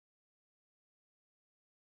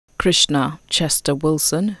Crishna Chester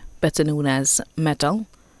Wilson, better known as Metal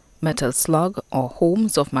Slug or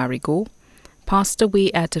Holmes of Marigot, passed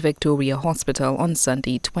away at Victoria Hospital on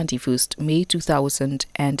Sunday, 21st May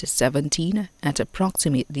 2017 at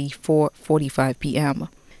approximately 4:45 p.m.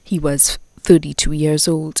 He was 32 years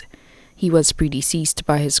old. He was predeceased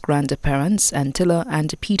by his grandparents Antilla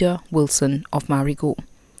and Peter Wilson of Marigot.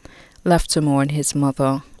 Left to mourn his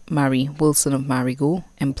mother, Mary Wilson of Marigot,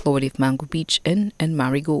 employed at Mango Beach Inn in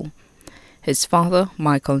Marigot. His father,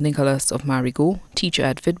 Michael Nicholas of Marigot, teacher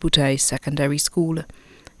at Vidboutai Secondary School.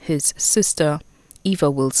 His sister,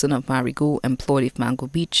 Eva Wilson of Marigot, employed at Mango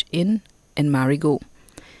Beach Inn in Marigot.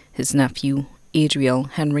 His nephew, Adriel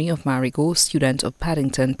Henry of Marigot, student of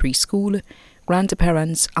Paddington Preschool.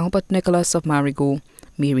 Grandparents, Albert Nicholas of Marigot,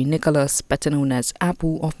 Mary Nicholas, better known as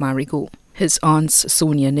Apu of Marigot. His aunts,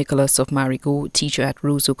 Sonia Nicholas of Marigot, teacher at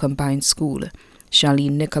Roseau Combined School.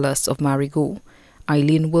 Charlene Nicholas of Marigot.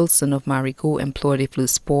 Eileen Wilson of Marigot, employed at Le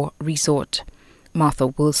Sport Resort. Martha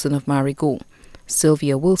Wilson of Marigot.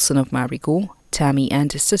 Sylvia Wilson of Marigot. Tammy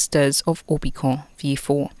and sisters of Opicon,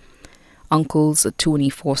 Vieux-Fort. Uncles, Tony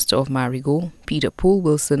Foster of Marigot. Peter Paul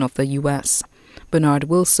Wilson of the U.S. Bernard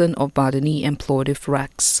Wilson of Bardeny, employed at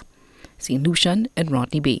Rex. St. Lucian and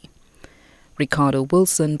Rodney Bay. Ricardo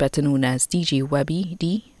Wilson, better known as DJ Webby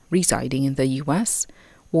D, residing in the U.S.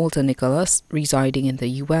 Walter Nicholas, residing in the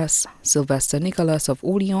U.S. Sylvester Nicholas of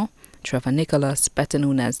Orleans. Trevor Nicholas, better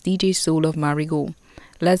known as DJ Soul of Marigot.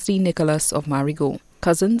 Leslie Nicholas of Marigot.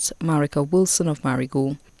 Cousins, Marika Wilson of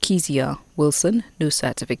Marigot. Kezia Wilson, nurse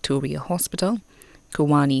at Victoria Hospital.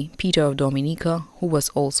 Kawani Peter of Dominica, who was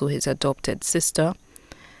also his adopted sister.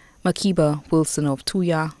 Makiba Wilson of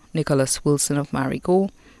Tuya. Nicholas Wilson of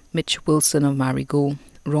Marigot. Mitch Wilson of Marigot.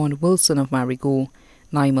 Ron Wilson of Marigot.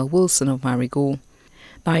 Naima Wilson of Marigot.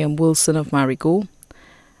 Niam Wilson of Marigot.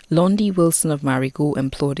 Londi Wilson of Marigot,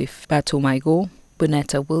 employed of Batomigo.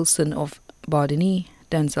 Bonetta Wilson of Bardeny.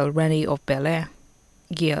 Denzel Rennie of Bel Air.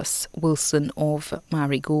 Gias Wilson of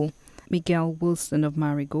Marigot. Miguel Wilson of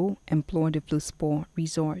Marigot, employed of Le Sport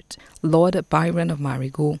Resort. Lord Byron of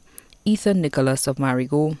Marigot. Ethan Nicholas of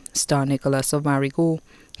Marigot. Star Nicholas of Marigot.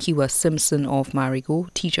 Kiwa Simpson of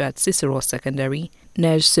Marigot, teacher at Cicero Secondary.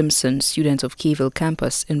 Nej Simpson, student of Caville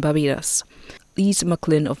Campus in Barbados. Lise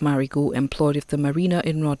McLean of Marigot, employed of the Marina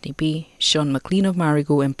in Rodney Bay. Sean McLean of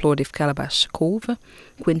Marigot, employed of Calabash Cove.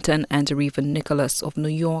 Quinton and Raven Nicholas of New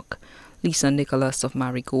York. Lisa Nicholas of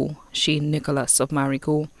Marigot. Shane Nicholas of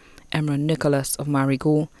Marigot. Emran Nicholas of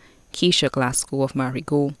Marigot. Keisha Glasgow of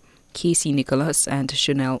Marigot. Casey Nicholas and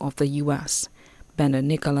Chanel of the U.S. Benna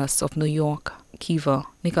Nicholas of New York. Kiva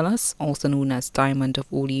Nicholas, also known as Diamond of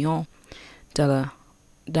Orleans. Della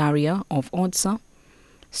Daria of Odsa,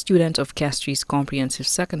 student of Castries Comprehensive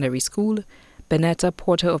Secondary School. Benetta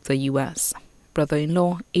Porter of the U.S.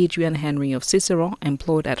 Brother-in-law, Adrian Henry of Cicero,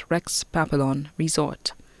 employed at Rex Papillon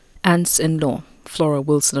Resort. Aunts-in-law, Flora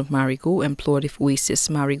Wilson of Marigot, employed at Oasis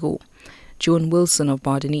Marigot. Joan Wilson of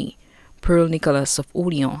Bardeny. Pearl Nicholas of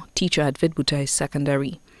Orleans, teacher at Vidboutai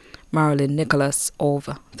Secondary. Marilyn Nicholas of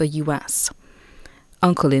the U.S.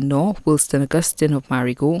 Uncle-in-law, Wilson Augustine of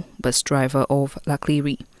Marigot, bus driver of La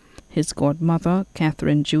Clery. His godmother,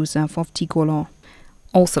 Catherine Joseph of Ticolan.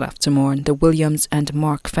 Also left to mourn the Williams and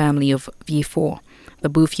Mark family of Vieux-Fort, the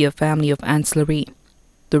Bouffier family of Ancillary,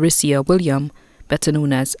 the Rissia William, better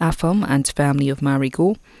known as Affam and family of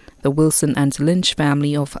Marigot, the Wilson and Lynch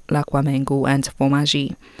family of Laquamengo and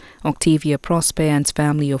Fromager, Octavia Prosper and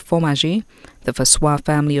family of Fromager, the Vassois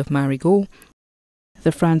family of Marigot,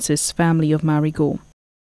 the Francis family of Marigot,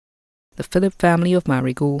 the Philip family of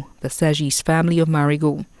Marigot, the Sagis family of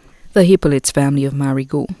Marigot, the Hippolytes family of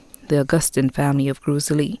Marigot, the Augustine family of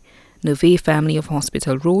Groseilliers, Neve family of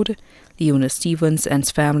Hospital Road, Leona Stevens and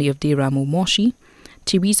family of Deramo Moshi,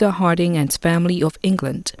 Teresa Harding and family of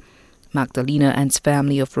England, Magdalena and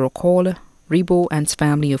family of Rock Hall, Rebo and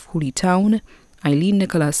family of Hooley Town, Eileen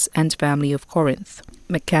Nicholas and family of Corinth,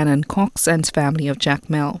 McCannon Cox and family of Jack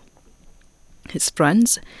Mel. His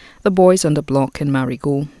friends, the boys on the block in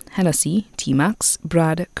Marigot, Hennessy, T-Max,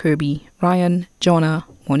 Brad, Kirby, Ryan, Jonna,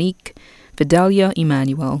 Monique, Fidelia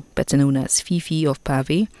Emmanuel, better known as Fifi of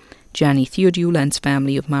Pave, Janny Theodule and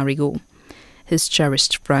family of Marigot. His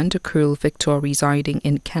cherished friend, Curl Victor, residing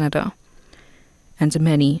in Canada. And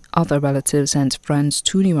many other relatives and friends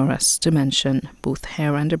too numerous to mention, both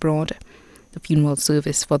here and abroad. The funeral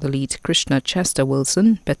service for the late Crishna Chester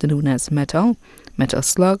Wilson, better known as Metal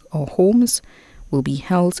Slug or Holmes, will be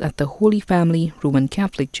held at the Holy Family Roman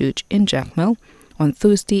Catholic Church in Jacmel on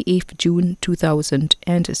Thursday, 8th June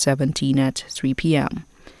 2017 at 3 p.m.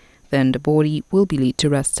 Then the body will be laid to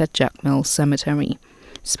rest at Jacmel Cemetery.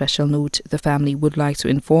 Special note, the family would like to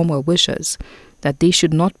inform well-wishers that they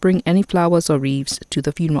should not bring any flowers or wreaths to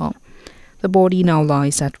the funeral. The body now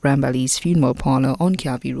lies at Rambali's funeral parlour on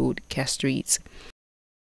Calvi Road, Castries.